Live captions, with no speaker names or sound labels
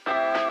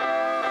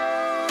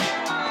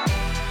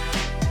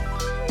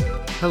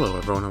Hello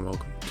everyone and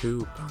welcome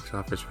to Box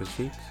Office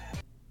Receipts.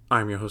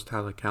 I'm your host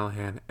Tyler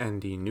Callahan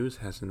and the news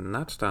has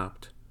not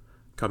stopped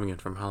coming in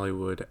from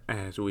Hollywood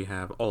as we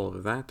have all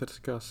of that to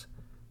discuss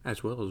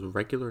as well as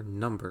regular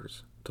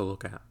numbers to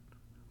look at.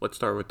 Let's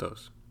start with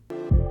those.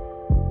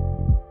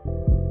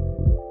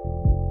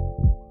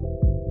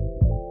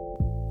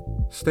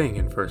 Staying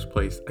in first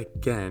place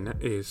again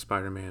is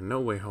Spider-Man No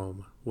Way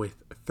Home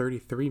with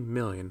 $33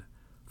 million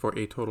for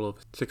a total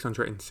of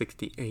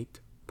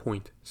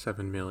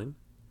 $668.7 million.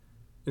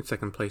 In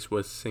second place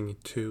was Sing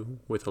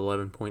 2 with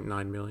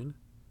 $11.9 million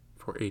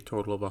for a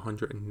total of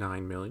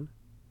 $109 million.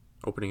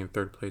 Opening in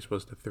third place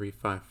was The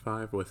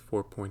 355 with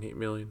 $4.8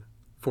 million.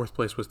 Fourth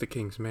place was The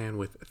King's Man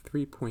with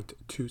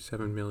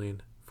 $3.27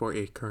 million for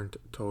a current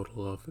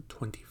total of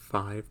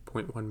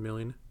 $25.1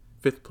 million.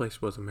 Fifth place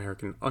was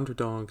American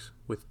Underdogs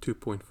with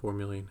 $2.4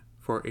 million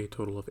for a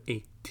total of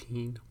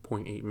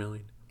 $18.8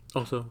 million.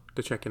 Also,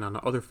 to check in on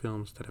the other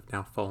films that have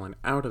now fallen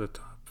out of the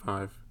top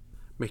 5,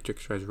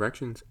 Matrix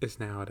Resurrections is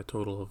now at a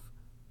total of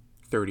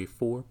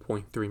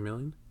 $34.3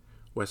 million,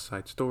 West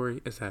Side Story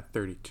is at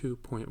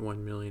 $32.1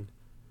 million,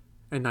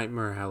 and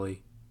Nightmare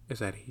Alley is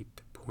at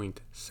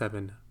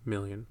 $8.7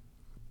 million.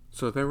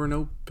 So there were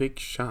no big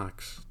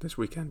shocks this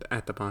weekend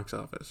at the box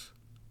office.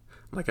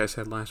 Like I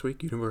said last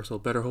week, Universal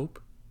better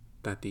hope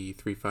that the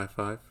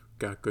 355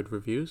 got good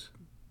reviews.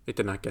 It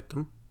did not get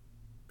them,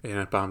 and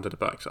it bombed at the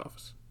box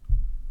office.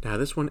 Now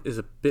this one is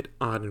a bit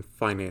odd in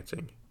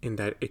financing in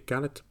that it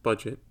got its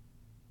budget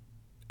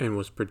and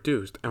was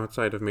produced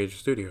outside of major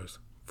studios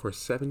for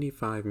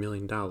 $75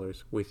 million,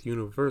 with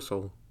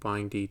Universal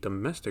buying the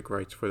domestic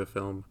rights for the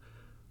film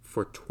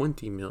for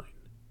 $20 million.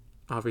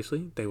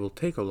 Obviously, they will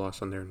take a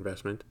loss on their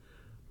investment,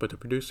 but the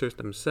producers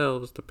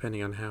themselves,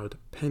 depending on how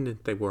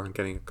dependent they were on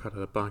getting a cut of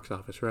the box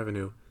office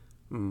revenue,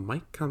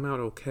 might come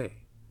out okay.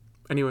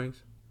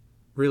 Anyways,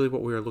 really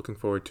what we are looking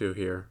forward to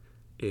here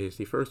is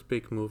the first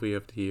big movie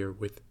of the year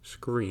with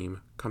Scream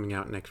coming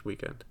out next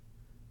weekend.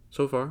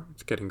 So far,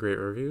 it's getting great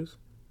reviews,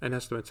 and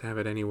estimates have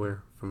it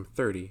anywhere from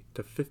 30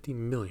 to 50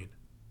 million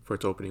for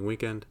its opening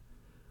weekend,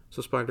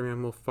 so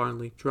Spider-Man will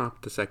finally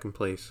drop to second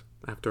place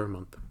after a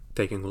month.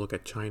 Taking a look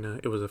at China,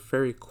 it was a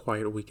very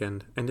quiet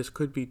weekend, and this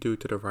could be due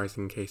to the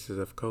rising cases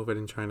of COVID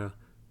in China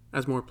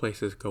as more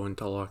places go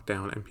into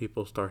lockdown and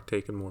people start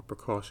taking more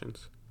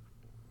precautions.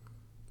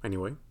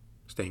 Anyway,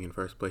 staying in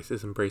first place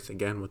is Embrace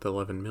again with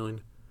 11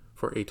 million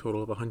for a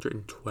total of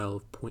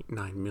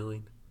 112.9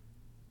 million.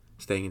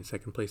 Staying in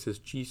second place is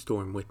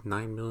G-Storm with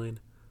 9 million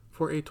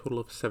for a total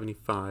of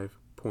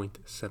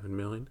 75.7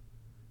 million.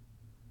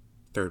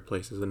 Third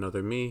place is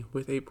Another Me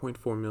with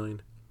 8.4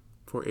 million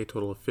for a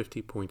total of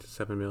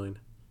 50.7 million.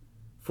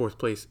 Fourth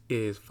place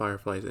is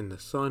Fireflies in the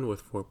Sun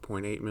with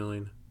 4.8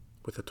 million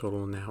with a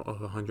total now of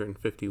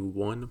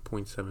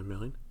 151.7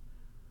 million.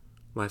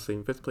 Lastly,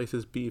 in fifth place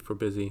is B for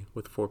Busy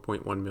with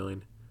 4.1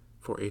 million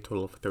for a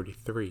total of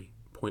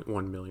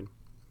 33.1 million.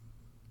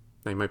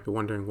 Now you might be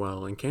wondering,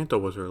 well, Encanto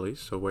was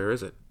released, so where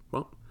is it?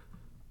 Well,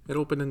 it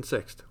opened in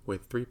sixth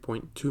with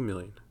 3.2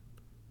 million.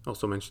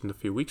 Also mentioned a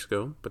few weeks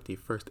ago, but the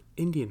first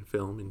Indian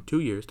film in 2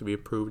 years to be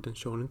approved and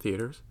shown in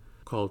theaters,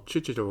 called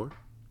Chichador,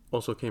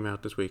 also came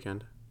out this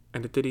weekend,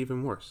 and it did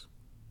even worse,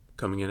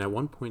 coming in at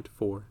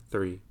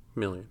 1.43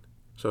 million.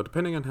 So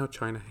depending on how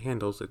China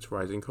handles its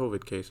rising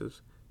COVID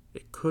cases,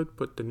 it could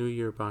put the New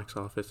Year box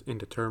office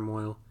into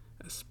turmoil,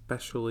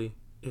 especially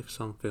if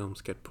some films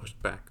get pushed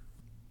back.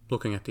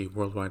 Looking at the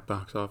worldwide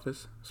box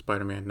office,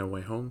 Spider-Man No Way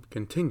Home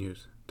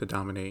continues to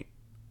dominate,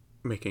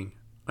 making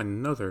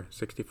another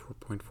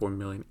 64.4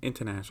 million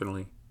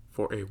internationally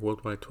for a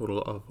worldwide total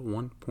of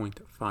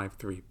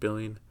 1.53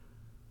 billion,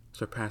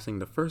 surpassing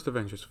the first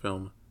Avengers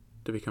film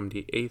to become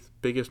the 8th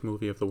biggest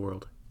movie of the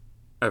world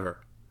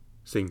ever.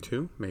 Sing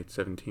 2 made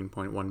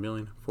 17.1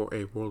 million for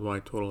a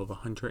worldwide total of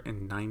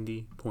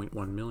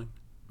 190.1 million.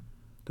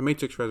 The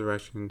Matrix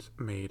Resurrections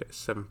made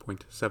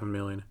 7.7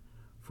 million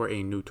for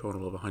a new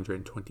total of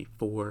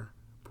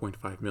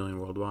 124.5 million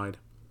worldwide.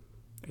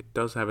 It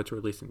does have its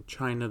release in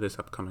China this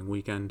upcoming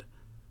weekend,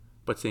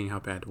 but seeing how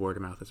bad word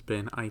of mouth has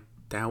been, I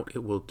doubt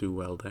it will do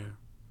well there.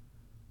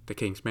 The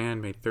King's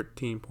Man made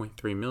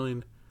 13.3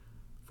 million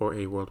for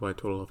a worldwide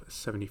total of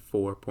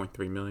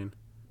 74.3 million.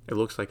 It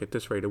looks like at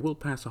this rate it will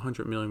pass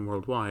 100 million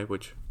worldwide,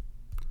 which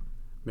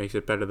makes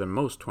it better than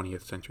most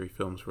 20th century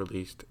films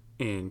released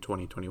in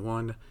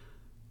 2021.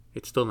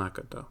 It's still not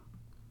good though.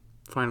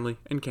 Finally,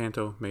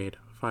 Encanto made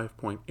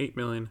 5.8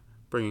 million,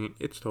 bringing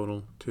its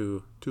total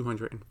to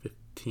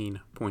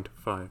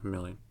 215.5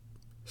 million.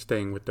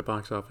 Staying with the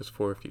box office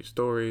for a few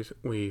stories,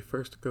 we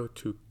first go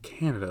to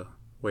Canada,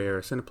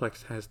 where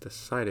Cineplex has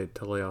decided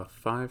to lay off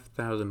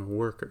 5,000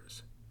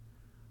 workers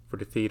for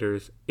the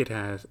theaters it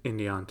has in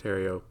the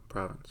Ontario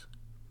province.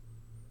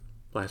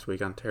 Last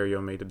week,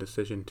 Ontario made a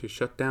decision to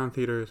shut down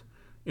theaters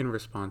in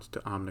response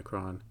to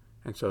Omicron,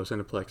 and so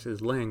Cineplex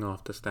is laying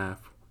off the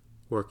staff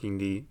working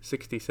the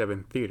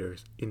 67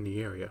 theaters in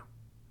the area.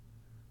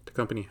 The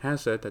company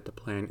has said that the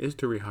plan is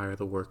to rehire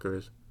the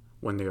workers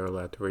when they are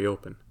allowed to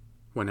reopen,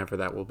 whenever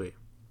that will be.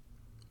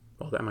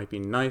 While that might be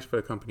nice for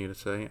the company to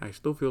say, I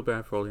still feel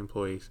bad for all the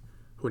employees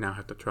who now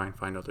have to try and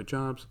find other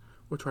jobs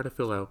or try to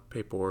fill out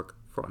paperwork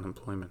for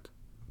unemployment.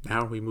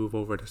 Now we move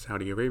over to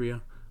Saudi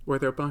Arabia, where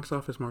their box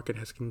office market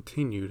has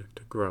continued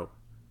to grow.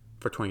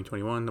 For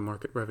 2021, the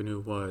market revenue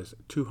was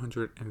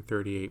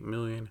 $238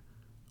 million,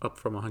 up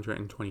from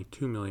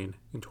 $122 million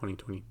in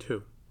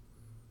 2022.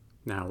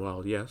 Now,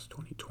 while yes,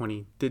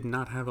 2020 did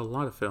not have a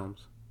lot of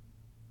films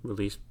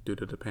released due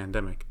to the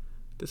pandemic,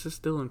 this is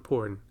still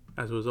important,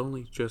 as it was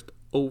only just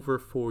over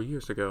 4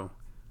 years ago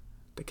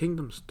the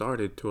kingdom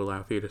started to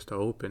allow theaters to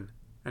open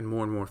and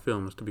more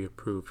films to be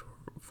approved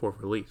for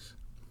release.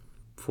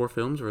 4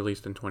 films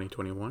released in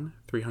 2021,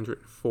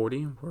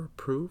 340 were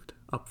approved,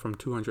 up from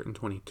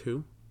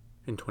 222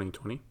 in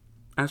 2020.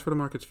 As for the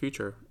market's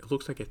future, it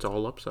looks like it's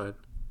all upside.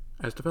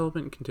 As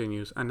development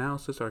continues,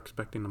 analysts are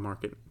expecting the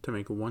market to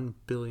make $1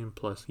 billion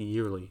plus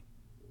yearly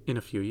in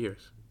a few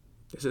years.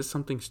 This is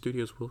something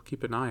studios will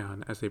keep an eye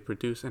on as they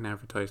produce and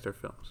advertise their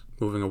films.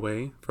 Moving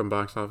away from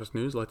box office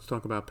news, let's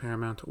talk about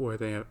Paramount, where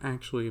they have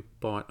actually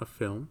bought a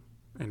film,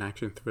 an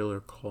action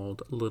thriller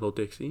called Little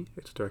Dixie.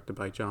 It's directed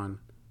by John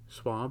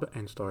Schwab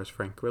and stars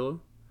Frank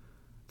Grillo.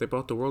 They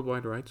bought the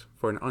worldwide rights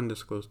for an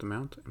undisclosed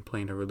amount and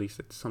plan to release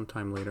it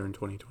sometime later in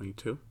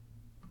 2022.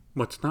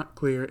 What's not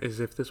clear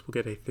is if this will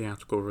get a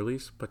theatrical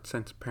release, but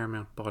since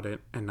Paramount bought it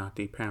and not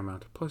the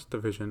Paramount Plus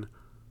division,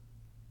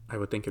 I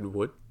would think it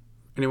would.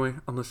 Anyway,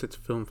 unless it's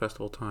film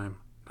festival time,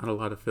 not a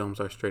lot of films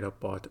are straight up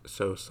bought,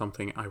 so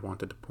something I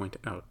wanted to point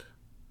out.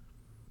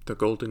 The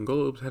Golden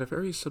Globes had a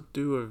very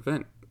subdued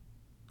event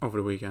over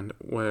the weekend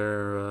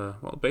where,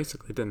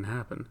 basically it didn't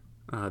happen.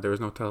 There was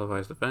no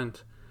televised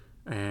event,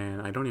 and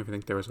I don't even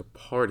think there was a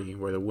party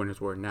where the winners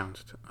were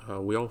announced.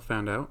 We all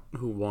found out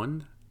who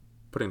won,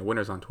 putting the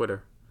winners on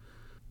Twitter.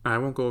 I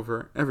won't go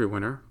over every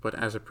winner, but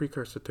as a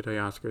precursor to the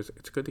Oscars,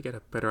 it's good to get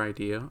a better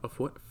idea of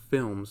what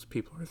films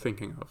people are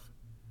thinking of.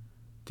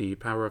 The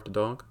Power of the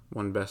Dog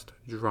won Best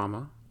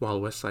Drama,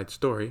 while West Side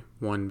Story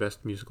won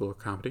Best Musical or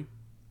Comedy.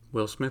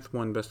 Will Smith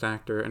won Best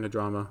Actor in a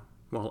Drama,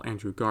 while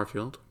Andrew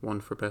Garfield won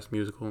for Best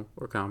Musical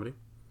or Comedy.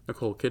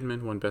 Nicole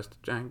Kidman won Best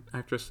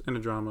Actress in a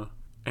Drama,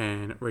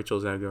 and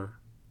Rachel Zegler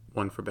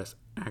won for Best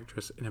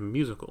Actress in a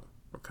Musical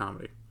or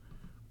Comedy.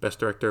 Best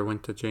Director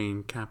went to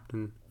Jane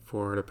Campion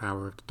for The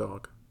Power of the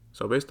Dog.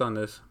 So based on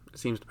this, it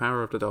seems The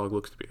Power of the Dog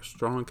looks to be a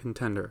strong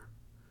contender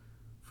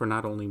for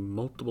not only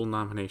multiple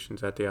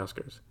nominations at the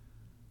Oscars,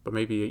 but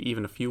maybe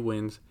even a few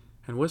wins,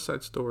 and West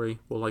Side Story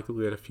will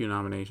likely get a few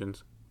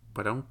nominations,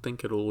 but I don't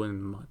think it'll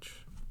win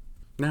much.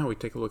 Now we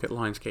take a look at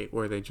Lionsgate,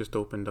 where they just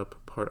opened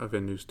up part of a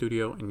new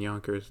studio in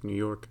Yonkers, New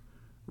York,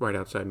 right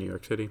outside New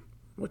York City.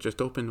 What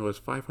just opened was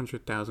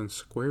 500,000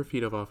 square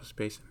feet of office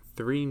space and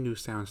 3 new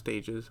sound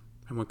stages,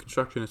 and when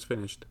construction is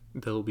finished,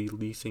 they'll be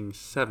leasing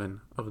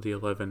 7 of the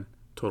 11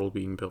 total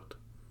being built.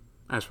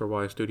 As for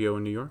why a studio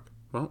in New York?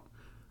 Well,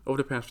 over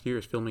the past few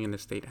years, filming in the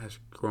state has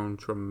grown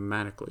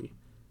dramatically.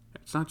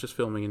 It's not just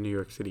filming in New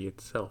York City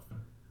itself,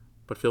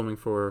 but filming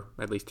for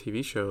at least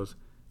TV shows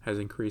has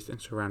increased in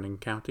surrounding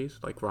counties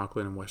like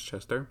Rockland and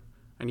Westchester,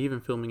 and even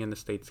filming in the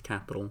state's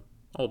capital,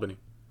 Albany.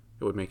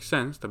 It would make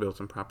sense to build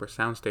some proper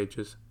sound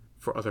stages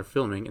for other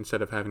filming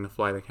instead of having to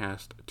fly the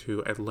cast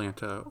to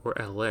Atlanta or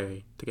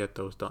LA to get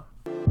those done.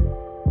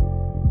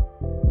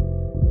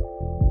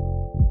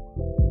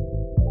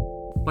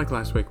 Like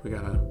last week, we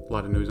got a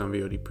lot of news on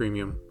VOD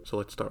Premium, so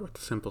let's start with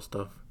the simple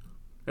stuff.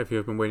 If you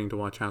have been waiting to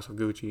watch House of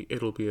Gucci,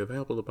 it'll be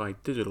available to buy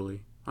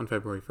digitally on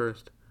February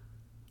 1st.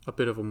 A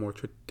bit of a more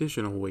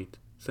traditional wait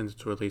since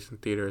its release in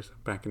theaters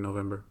back in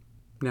November.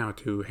 Now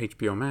to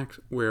HBO Max,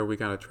 where we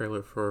got a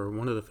trailer for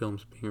one of the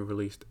films being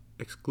released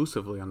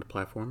exclusively on the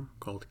platform,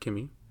 called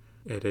Kimi.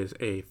 It is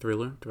a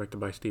thriller directed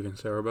by Steven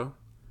Soderbergh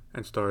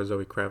and stars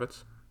Zoe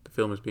Kravitz. The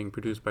film is being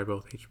produced by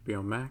both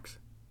HBO Max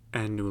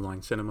and New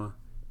Line Cinema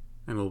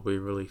and will be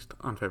released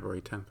on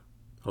February 10th.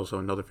 Also,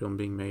 another film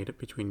being made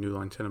between New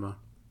Line Cinema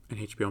and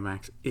HBO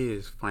Max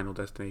is Final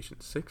Destination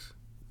 6.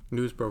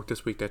 News broke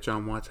this week that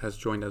Jon Watts has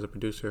joined as a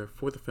producer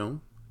for the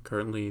film.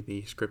 Currently,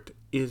 the script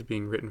is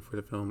being written for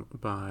the film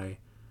by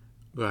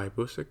Guy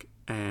Busick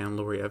and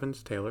Laurie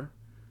Evans Taylor,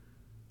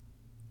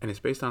 and it's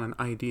based on an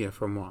idea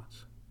from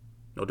Watts.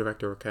 No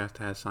director or cast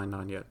has signed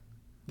on yet.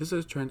 This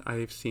is a trend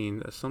I've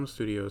seen some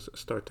studios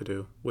start to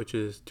do, which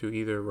is to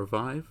either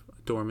revive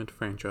a dormant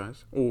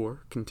franchise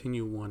or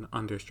continue one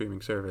on their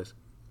streaming service.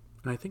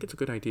 And I think it's a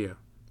good idea,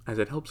 as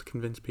it helps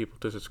convince people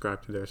to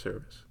subscribe to their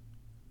service.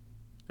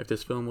 If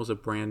this film was a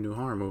brand new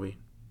horror movie,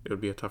 it would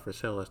be a tougher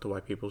sell as to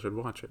why people should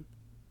watch it.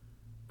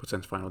 But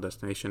since Final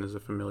Destination is a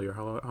familiar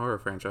horror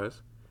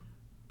franchise,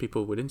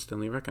 people would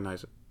instantly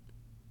recognize it.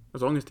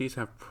 As long as these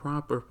have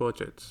proper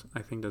budgets,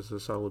 I think this is a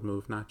solid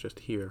move not just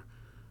here,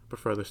 but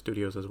for other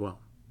studios as well.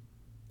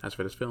 As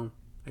for this film,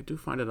 I do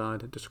find it odd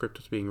that the script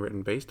was being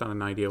written based on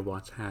an idea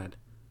Watts had,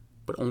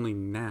 but only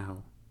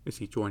now is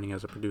he joining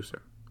as a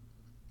producer.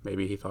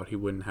 Maybe he thought he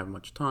wouldn't have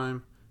much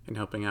time in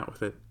helping out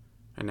with it,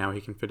 and now he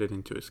can fit it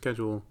into his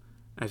schedule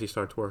as he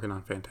starts working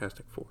on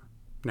Fantastic Four.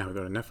 Now we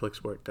go to Netflix,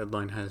 where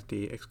Deadline has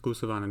the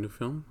exclusive on a new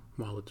film.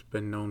 While it's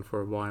been known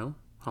for a while,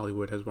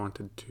 Hollywood has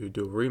wanted to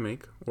do a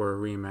remake or a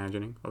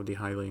reimagining of the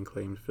highly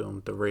acclaimed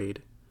film The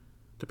Raid,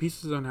 the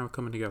pieces are now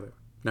coming together.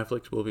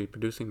 Netflix will be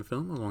producing the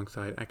film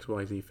alongside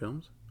XYZ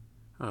Films.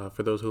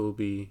 For those who will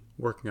be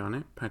working on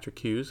it, Patrick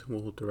Hughes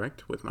will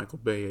direct with Michael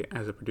Bay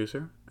as a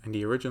producer, and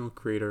the original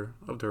creator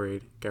of The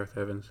Raid, Gareth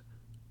Evans,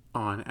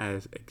 on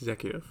as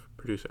executive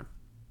producer.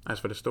 As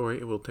for the story,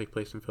 it will take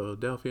place in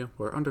Philadelphia,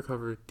 where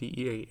undercover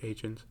DEA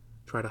agents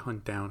try to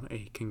hunt down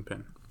a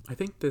kingpin. I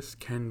think this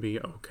can be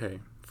okay.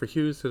 For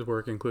Hughes, his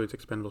work includes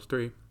Expendables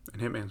 3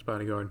 and Hitman's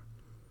Bodyguard,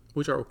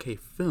 which are okay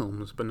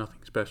films, but nothing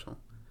special.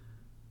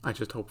 I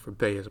just hope for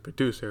Bay as a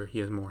producer, he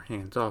is more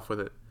hands-off with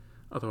it.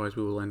 Otherwise,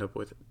 we will end up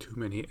with too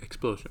many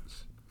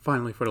explosions.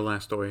 Finally, for the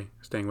last story,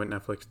 staying with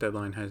Netflix,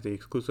 Deadline has the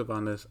exclusive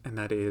on this, and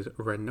that is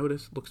Red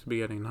Notice looks to be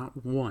getting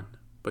not one,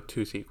 but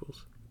 2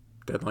 sequels.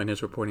 Deadline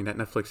is reporting that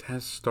Netflix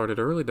has started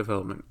early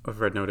development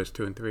of Red Notice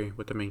 2 and 3,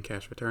 with the main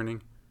cast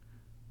returning,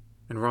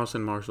 and Ross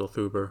and Marshall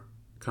Thuber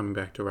coming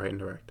back to write and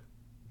direct.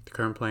 The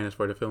current plan is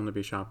for the film to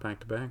be shot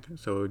back-to-back,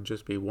 so it would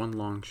just be one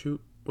long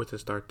shoot with a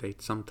start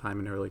date sometime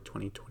in early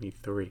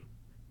 2023.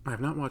 I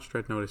have not watched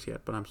Red Notice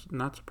yet, but I'm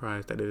not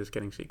surprised that it is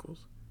getting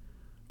sequels.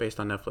 Based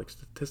on Netflix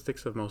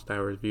statistics of most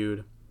hours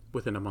viewed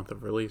within a month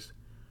of release,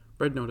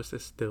 Red Notice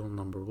is still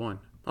number 1.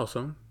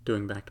 Also,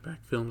 doing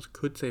back-to-back films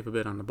could save a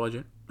bit on the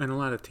budget and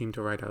allow the team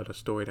to write out a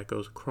story that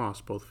goes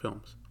across both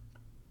films.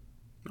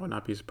 I would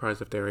not be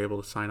surprised if they are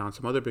able to sign on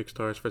some other big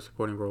stars for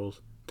supporting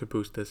roles to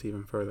boost this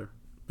even further.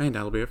 And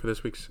that'll be it for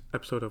this week's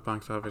episode of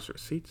Box Office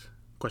Receipts.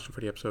 Question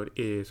for the episode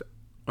is,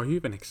 are you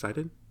even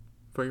excited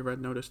for your Red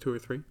Notice 2 or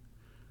 3?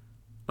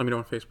 Let me know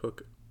on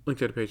Facebook. Link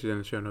to the pages in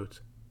the show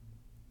notes.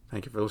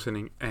 Thank you for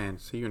listening, and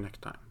see you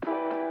next time.